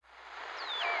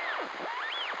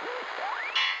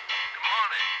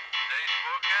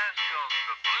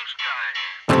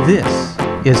This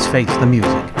is Face the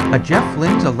Music, a Jeff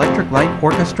Lynne's Electric Light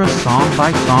Orchestra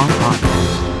song-by-song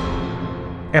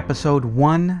podcast. Episode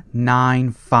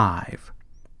 195.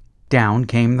 Down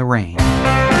Came the Rain.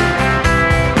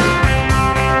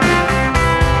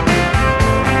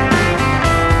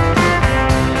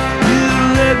 You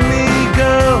let me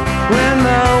go when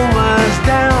I was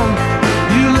down.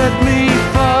 You let me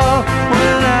fall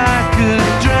when I could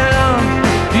drown.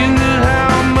 You knew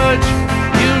how much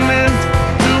you meant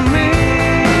to me.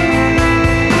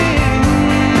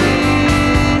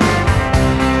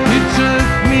 You took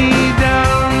me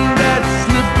down that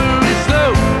slippery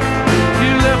slope.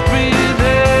 You left me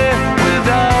there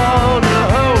without a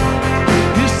hope.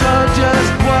 You saw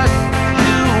just what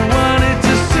you wanted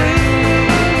to see.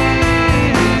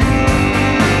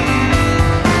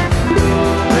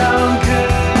 Down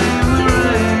came the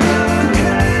rain.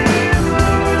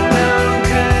 Down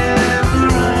came the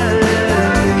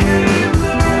rain.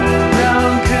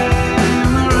 Down came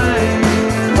the rain.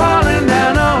 Falling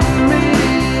down on me.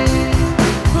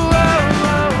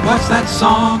 Whoa. What's that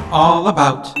song all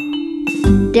about?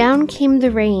 Down Came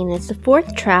the Rain is the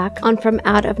fourth track on From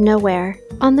Out of Nowhere.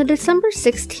 On the December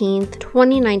 16th,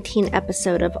 2019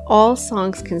 episode of All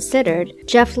Songs Considered,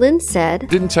 Jeff Lynne said,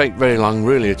 Didn't take very long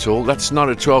really at all. That's not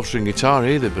a 12-string guitar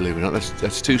either, believe it or not.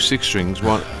 That's two 6-strings,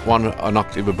 one an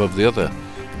octave above the other.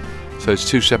 So it's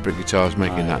two separate guitars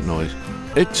making that noise.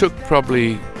 It took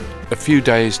probably a few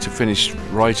days to finish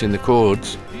writing the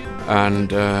chords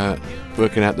and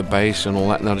working out the bass and all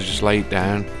that, and I'd just lay it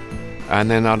down. And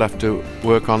then I'd have to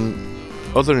work on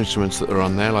other instruments that are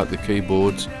on there, like the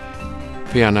keyboards,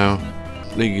 piano,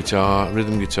 lead guitar,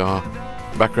 rhythm guitar,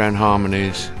 background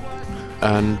harmonies,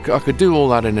 and I could do all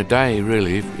that in a day,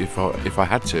 really, if I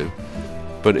had to.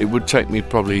 But it would take me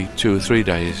probably 2 or 3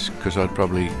 days, because I'd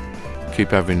probably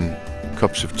keep having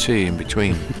cups of tea in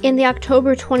between. In the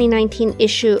October 2019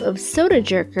 issue of Soda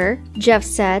Jerker, Jeff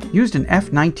said, Used an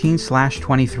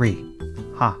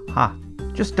F19/23. Ha ha.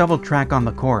 Just double track on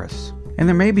the chorus. And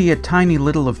there may be a tiny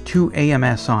little of 2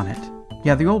 AMS on it.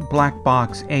 Yeah, the old black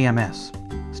box AMS.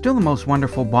 Still the most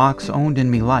wonderful box owned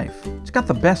in me life. It's got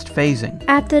the best phasing.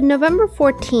 At the November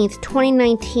 14th,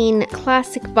 2019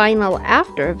 Classic Vinyl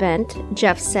After event,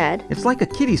 Jeff said, It's like a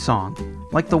kiddie song,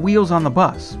 like the wheels on the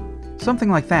bus. Something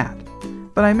like that.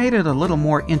 But I made it a little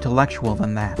more intellectual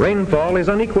than that. Rainfall is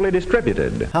unequally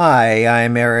distributed. Hi,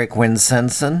 I'm Eric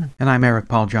Winsenson. And I'm Eric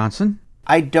Paul Johnson.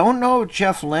 I don't know if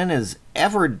Jeff Lynne has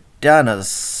ever done a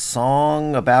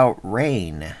song about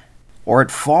rain or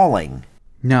it falling.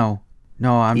 No,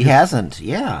 He hasn't,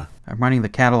 yeah. I'm running the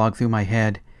catalog through my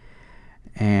head,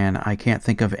 and I can't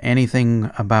think of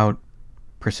anything about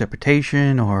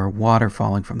precipitation or water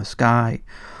falling from the sky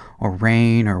or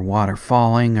rain or water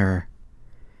falling or...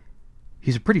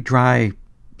 He's a pretty dry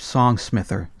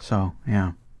songsmither, so,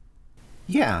 yeah.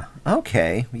 Yeah,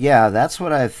 okay. Yeah, that's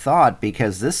what I thought,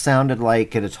 because this sounded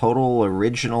like a total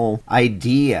original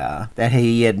idea that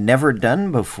he had never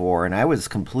done before, and I was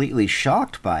completely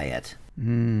shocked by it.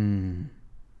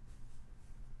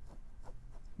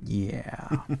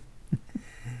 Yeah.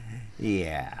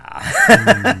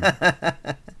 Yeah.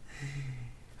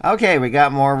 Okay, we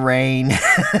got more rain.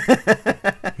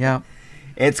 Yeah.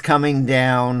 It's coming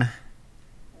down.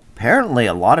 Apparently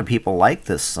a lot of people like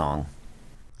this song.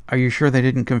 Are you sure they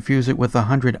didn't confuse it with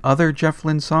 100 other Jeff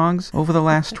Lynne songs over the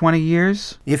last 20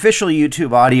 years? The official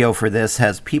YouTube audio for this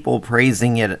has people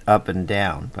praising it up and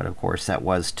down, but of course that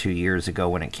was 2 years ago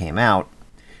when it came out.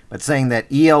 But saying that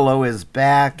ELO is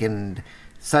back and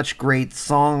such great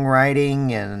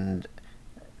songwriting and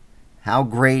how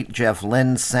great Jeff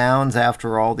Lynne sounds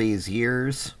after all these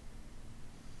years.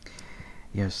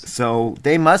 Yes. So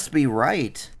they must be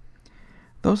right.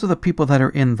 Those are the people that are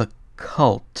in the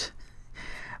cult.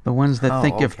 The ones that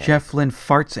think if Jeff Lynne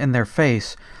farts in their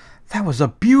face, that was a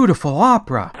beautiful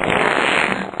opera.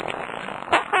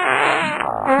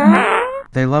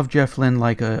 They love Jeff Lynne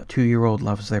like a 2-year-old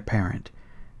loves their parent.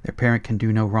 Their parent can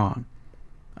do no wrong.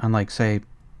 Unlike, say,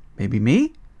 maybe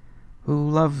me,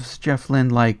 who loves Jeff Lynne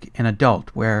like an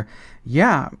adult, where,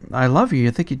 yeah, I love you,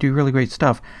 I think you do really great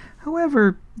stuff.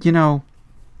 However, you know,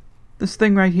 this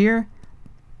thing right here,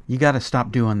 you gotta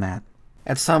stop doing that.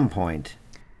 At some point.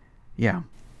 Yeah.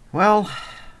 Well,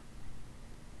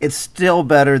 it's still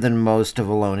better than most of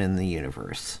Alone in the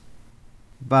Universe.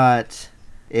 But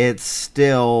it's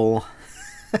still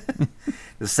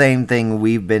the same thing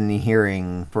we've been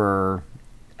hearing for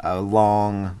a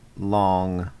long,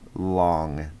 long,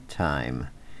 long time.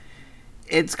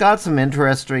 It's got some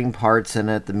interesting parts in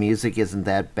it. The music isn't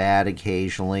that bad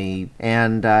occasionally.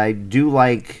 And I do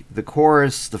like the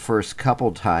chorus the first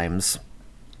couple times.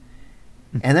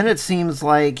 And then it seems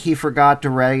like he forgot to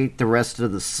write the rest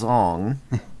of the song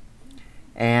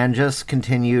and just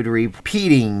continued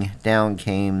repeating Down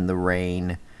Came the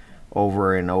Rain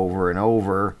over and over and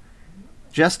over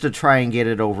just to try and get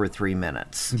it over 3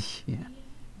 minutes.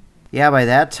 Yeah, by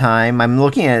that time, I'm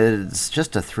looking at it, it's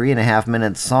just a 3.5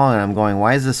 minute song, and I'm going,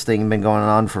 why has this thing been going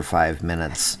on for 5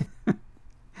 minutes?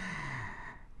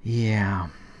 Yeah.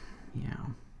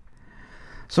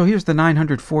 So here's the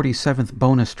 947th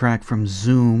bonus track from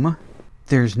Zoom.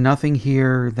 There's nothing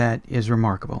here that is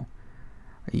remarkable.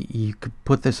 You could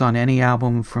put this on any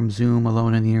album from Zoom,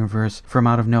 Alone in the Universe, From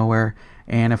Out of Nowhere,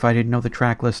 and if I didn't know the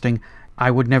track listing, I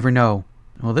would never know,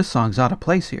 well, this song's out of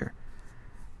place here.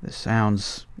 This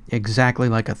sounds exactly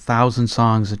like 1,000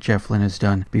 songs that Jeff Lynne has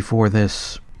done before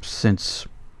this, since,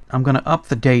 I'm going to up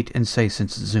the date and say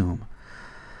since Zoom.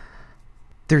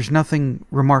 There's nothing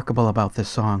remarkable about this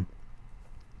song.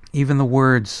 Even the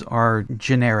words are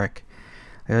generic.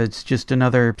 It's just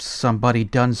another somebody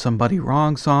done somebody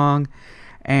wrong song,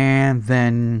 and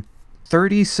then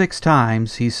 36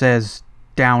 times he says,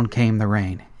 "Down came the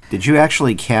rain." Did you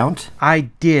actually count? I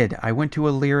did. I went to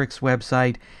a lyrics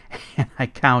website and I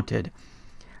counted.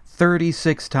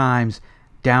 36 times,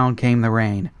 "Down came the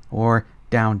rain," or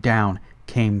 "Down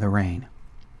came the rain."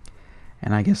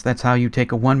 And I guess that's how you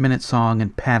take a 1-minute song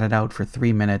and pad it out for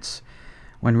 3 minutes,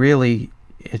 when really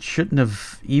it shouldn't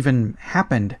have even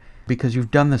happened, because you've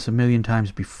done this a million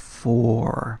times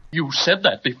before. You said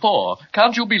that before.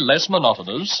 Can't you be less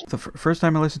monotonous? The first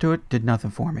time I listened to it, did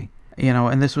nothing for me.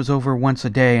 And this was over once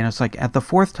a day, and it's like, at the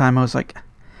 4th time, I was like,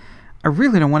 I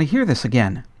really don't want to hear this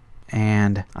again.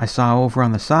 And I saw over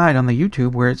on the side on the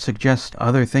YouTube where it suggests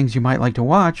other things you might like to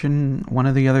watch, and one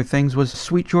of the other things was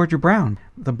Sweet Georgia Brown,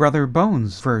 the Brother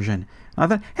Bones version. And I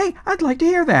thought, hey, I'd like to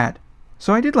hear that.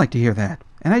 So I did like to hear that,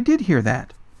 and I did hear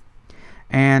that.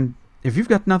 And if you've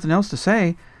got nothing else to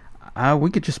say, we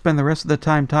could just spend the rest of the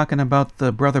time talking about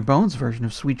the Brother Bones version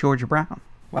of Sweet Georgia Brown.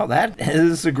 Well, that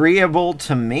is agreeable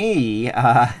to me.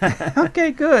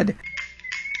 Okay, good.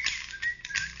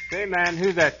 Say, man,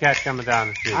 who's that cat coming down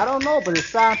the street? I don't know, but it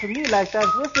sounds to me like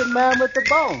that's the man with the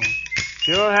bone.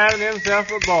 Sure having himself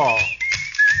a ball.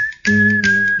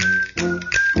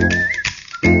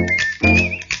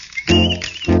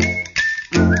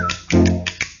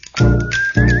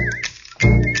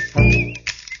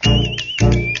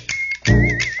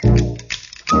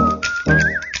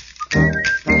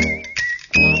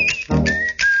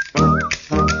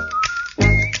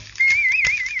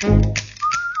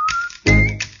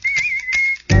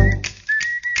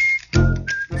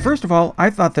 First of all, I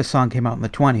thought this song came out in the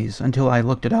 20s until I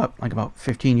looked it up, like about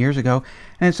 15 years ago,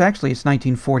 and it's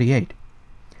 1948.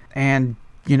 And,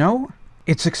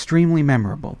 it's extremely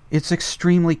memorable. It's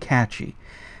extremely catchy.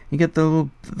 You get the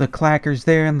clackers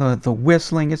there and the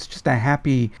whistling. It's just a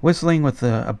happy whistling with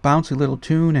a bouncy little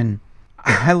tune, and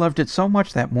I loved it so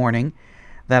much that morning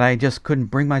that I just couldn't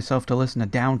bring myself to listen to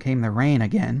Down Came the Rain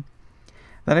again,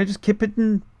 that I just kept it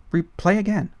and play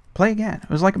again. It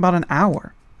was like about an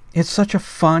hour. It's such a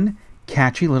fun,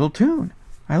 catchy little tune.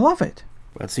 I love it.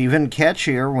 It's even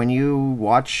catchier when you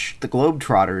watch the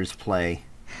Globetrotters play.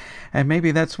 And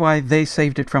maybe that's why they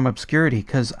saved it from obscurity,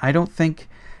 because I don't think,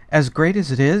 as great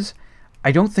as it is,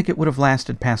 I don't think it would have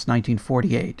lasted past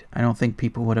 1948. I don't think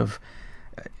people would have...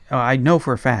 I know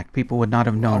for a fact people would not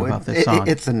have known about this song.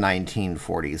 It's a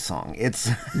 1940s song. It's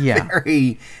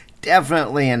very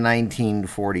definitely a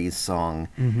 1940s song.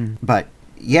 Mm-hmm. But...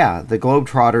 yeah, the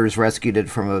Globetrotters rescued it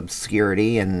from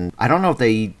obscurity, and I don't know if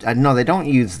they don't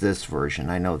use this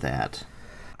version. I know that.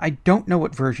 I don't know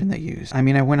what version they use. I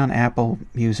mean, I went on Apple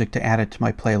Music to add it to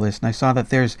my playlist, and I saw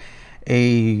that there's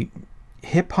a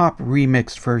hip-hop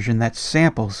remixed version that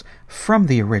samples from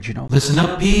the original. Listen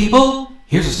up, people.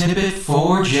 Here's a snippet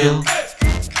for Jill.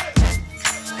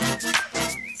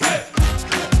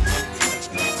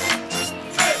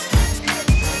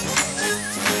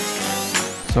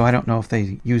 So I don't know if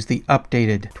they use the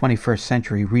updated 21st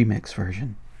century remix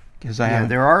version.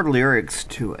 There are lyrics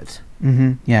to it.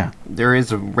 Mm-hmm, yeah. There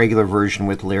is a regular version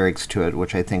with lyrics to it,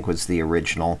 which I think was the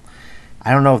original.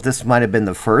 I don't know if this might have been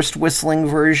the first whistling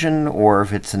version or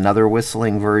if it's another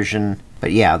whistling version.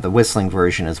 But yeah, the whistling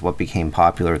version is what became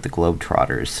popular at the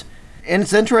Globetrotters. And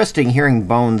it's interesting hearing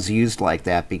bones used like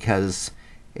that because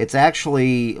it's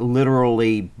actually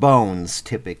literally bones,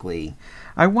 typically.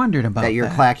 I wondered about that. You're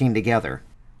clacking together.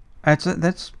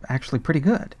 That's actually pretty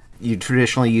good. You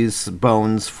traditionally use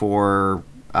bones for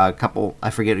a couple,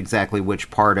 I forget exactly which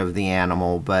part of the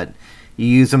animal, but You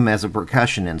use them as a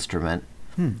percussion instrument,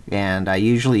 and I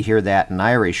usually hear that in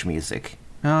Irish music.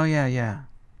 Oh, yeah.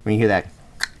 When you hear that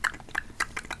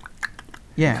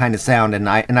kind of sound in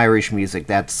Irish music,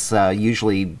 that's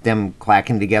usually them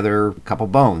clacking together a couple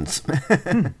bones.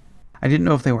 I didn't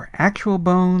know if they were actual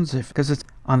bones, because it's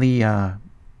on the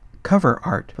cover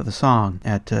art for the song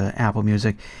at Apple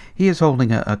Music. He is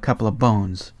holding a couple of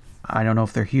bones. I don't know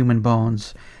if they're human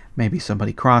bones. Maybe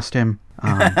somebody crossed him.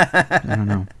 I don't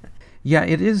know. Yeah,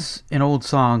 it is an old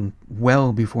song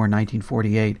well before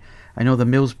 1948. I know the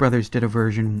Mills Brothers did a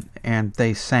version, and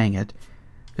they sang it.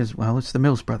 Well, it's the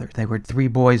Mills Brothers. They were three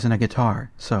boys and a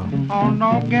guitar, so... Oh,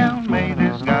 no gal made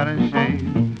has got a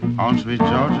shade on Sweet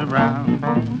Georgia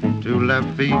Brown. Two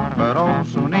left feet, but oh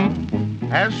so neat,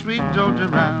 as Sweet Georgia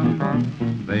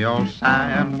Brown. They all sigh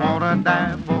and wanna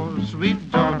die for Sweet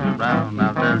Georgia Brown.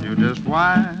 I'll tell you just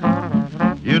why.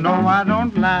 You know I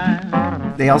don't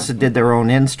lie. They also did their own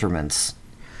instruments.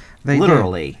 They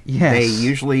literally. Did. Yes. They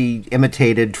usually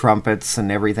imitated trumpets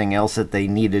and everything else that they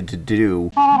needed to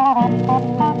do.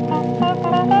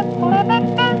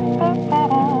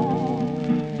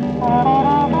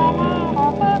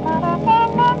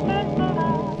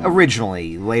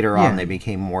 Originally, later on, they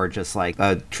became more just like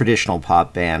a traditional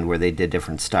pop band where they did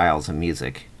different styles of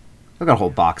music. I've got a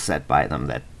whole box set by them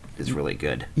that is really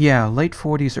good. Yeah, late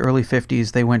 40s, early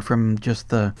 50s, they went from just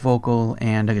the vocal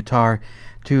and a guitar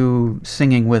to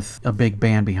singing with a big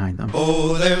band behind them.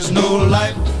 Oh, there's no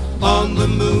life on the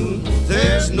moon,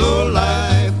 there's no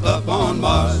life up on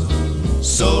Mars.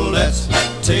 So let's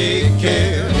take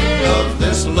care of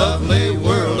this lovely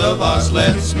world of ours.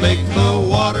 Let's make the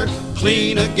water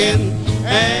clean again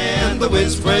and the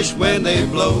winds fresh when they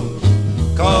blow.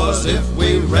 'Cause if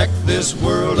we wreck this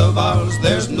world of ours,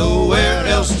 there's nowhere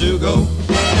else to go.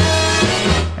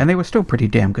 And they were still pretty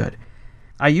damn good.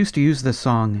 I used to use this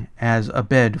song as a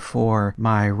bed for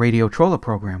my Radio Trolla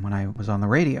program when I was on the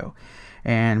radio.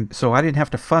 And so I didn't have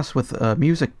to fuss with a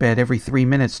music bed every 3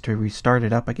 minutes to restart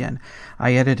it up again.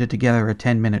 I edited together a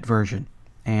 10-minute version.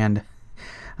 And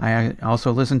I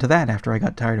also listened to that after I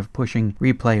got tired of pushing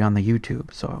replay on the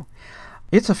YouTube. So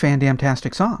it's a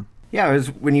fan-damn-tastic song. Yeah,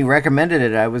 when you recommended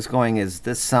it, I was going, is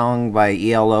this song by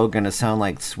ELO going to sound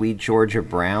like Sweet Georgia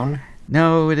Brown?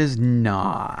 No, it is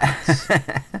not.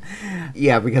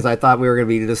 Yeah, because I thought we were going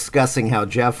to be discussing how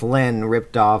Jeff Lynne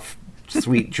ripped off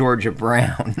Sweet Georgia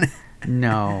Brown.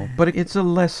 No, but it's a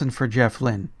lesson for Jeff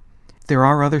Lynne. There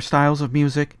are other styles of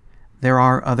music. There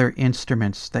are other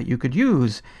instruments that you could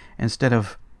use instead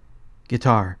of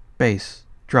guitar, bass,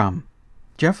 drum.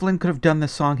 Jeff Lynne could have done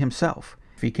this song himself.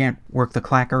 If he can't work the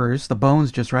clackers, the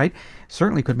bones just right,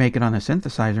 certainly could make it on a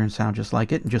synthesizer and sound just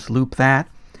like it and just loop that.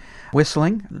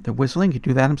 The whistling, he'd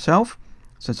do that himself,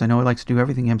 since I know he likes to do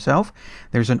everything himself.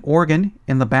 There's an organ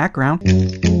in the background.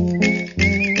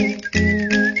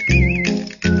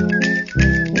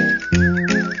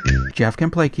 Jeff can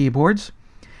play keyboards.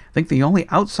 I think the only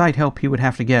outside help he would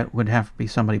have to get would have to be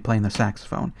somebody playing the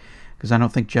saxophone, because I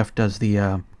don't think Jeff does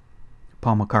the,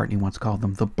 Paul McCartney once called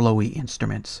them the blowy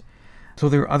instruments. So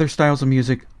there are other styles of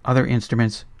music, other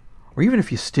instruments, or even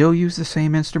if you still use the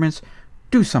same instruments,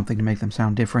 do something to make them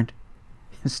sound different.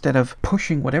 Instead of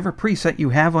pushing whatever preset you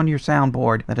have on your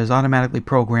soundboard that is automatically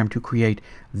programmed to create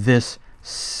this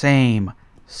same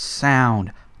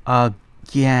sound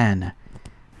again.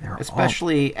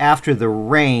 Especially after the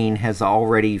rain has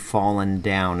already fallen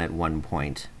down at one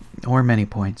point. Or many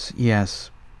points, yes.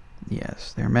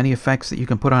 Yes, there are many effects that you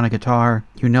can put on a guitar.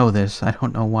 You know this. I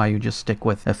don't know why you just stick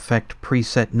with effect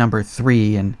preset number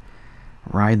 3 and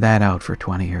ride that out for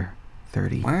 20 or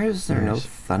 30 Why is there years. no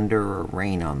thunder or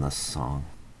rain on this song?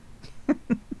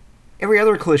 Every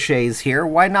other cliche is here.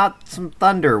 Why not some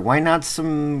thunder? Why not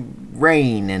some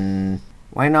rain? And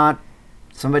why not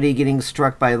somebody getting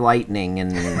struck by lightning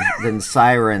and then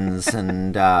sirens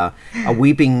and a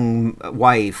weeping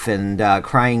wife and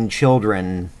crying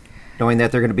children, knowing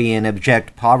that they're going to be in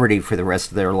abject poverty for the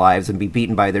rest of their lives and be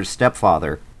beaten by their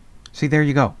stepfather? See, there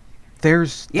you go.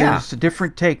 There's a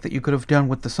different take that you could have done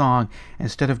with the song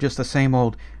instead of just the same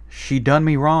old, she done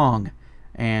me wrong,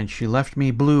 and she left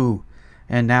me blue,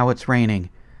 and now it's raining.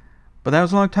 But that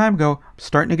was a long time ago. I'm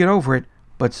starting to get over it,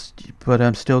 but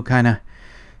I'm still kind of,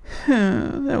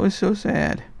 that was so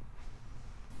sad.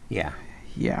 Yeah.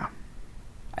 Yeah.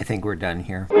 I think we're done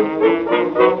here.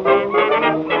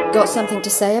 Got something to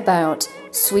say about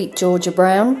Sweet Georgia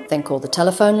Brown? Then call the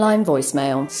telephone line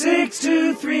voicemail.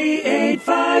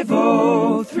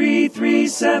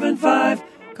 623-850-3375.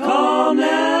 Call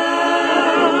now.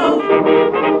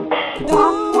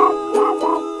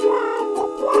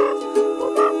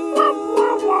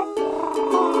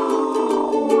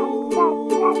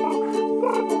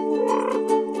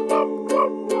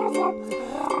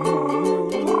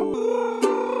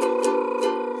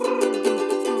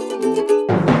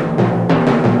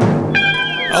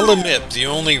 I'll admit, the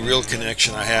only real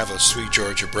connection I have with Sweet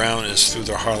Georgia Brown is through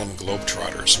the Harlem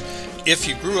Globetrotters. If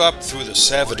you grew up through the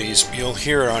 70s, you'll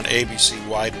hear it on ABC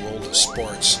Wide World of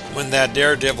Sports, when that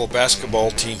Daredevil basketball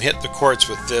team hit the courts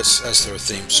with this as their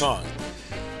theme song.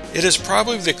 It is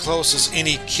probably the closest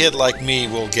any kid like me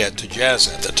will get to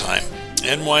jazz at the time.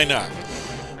 And why not?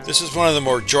 This is one of the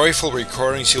more joyful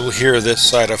recordings you'll hear this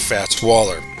side of Fats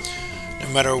Waller. No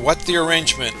matter what the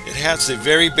arrangement, it has the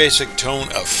very basic tone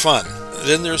of fun.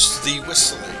 Then there's the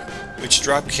whistling, which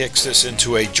drop kicks this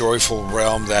into a joyful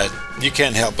realm that you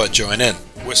can't help but join in.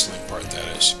 Whistling part, that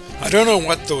is. I don't know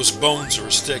what those bones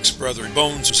or sticks Brother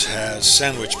Bones has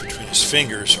sandwiched between his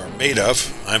fingers are made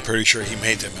of. I'm pretty sure he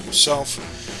made them himself.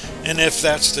 And if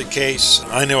that's the case,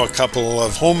 I know a couple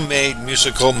of homemade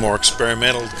musical, more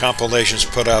experimental compilations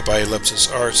put out by Ellipsis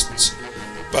Arts.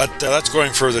 But that's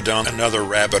going further down another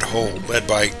rabbit hole led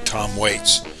by Tom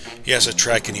Waits. He has a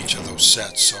track in each of those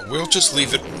sets, so we'll just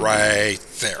leave it right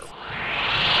there.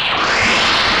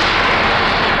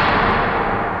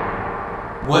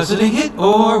 Was it a hit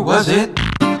or was it?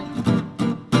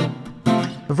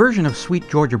 A version of Sweet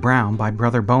Georgia Brown by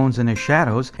Brother Bones and His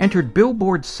Shadows entered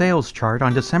Billboard's sales chart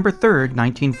on December 3,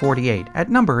 1948,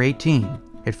 at number 18.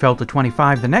 It fell to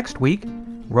 25 the next week,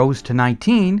 rose to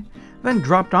 19, then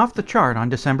dropped off the chart on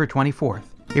December 24th.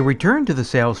 It returned to the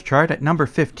sales chart at number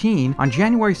 15 on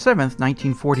January 7,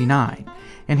 1949,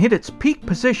 and hit its peak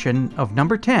position of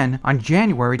number 10 on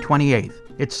January 28th.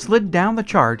 It slid down the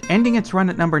chart, ending its run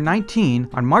at number 19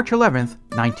 on March 11,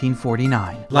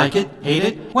 1949. Like it? Hate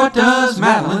it? What does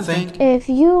Madeline think? If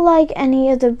you like any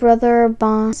of the Brother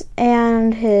Bones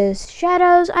and His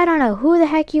Shadows, I don't know who the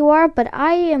heck you are, but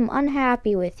I am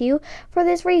unhappy with you for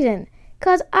this reason.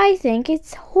 Because I think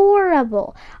it's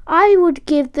horrible. I would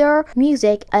give their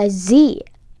music a Z-.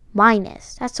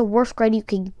 That's the worst grade you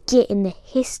can get in the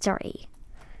history.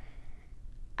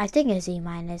 I think a Z-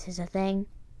 is a thing.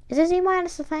 Is a Z-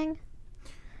 a thing?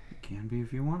 It can be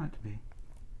if you want it to be.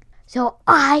 So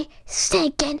I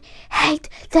stinking hate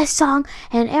this song,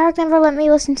 and Eric never let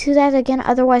me listen to that again,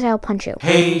 otherwise I'll punch you.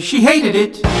 Hey, she hated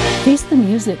it! Face the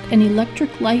Music, an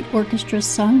Electric Light Orchestra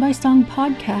song-by-song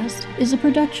podcast, is a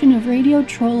production of Radio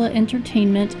Trolla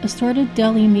Entertainment, Assorted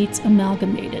Deli Meats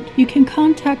Amalgamated. You can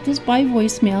contact us by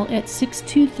voicemail at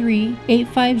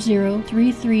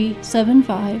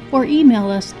 623-850-3375 or email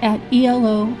us at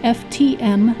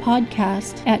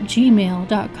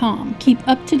eloftmpodcast@gmail.com. Keep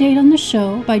up to date on the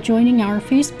show by joining our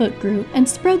Facebook group and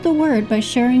spread the word by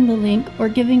sharing the link or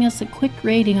giving us a quick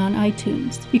rating on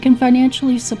iTunes. You can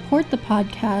financially support the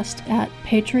podcast at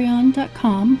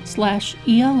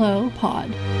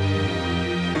patreon.com/elopod.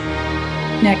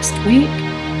 Next week,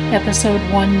 episode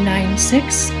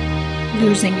 196,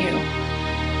 Losing You.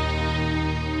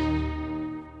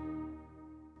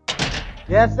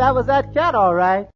 Yes, that was that cat, all right.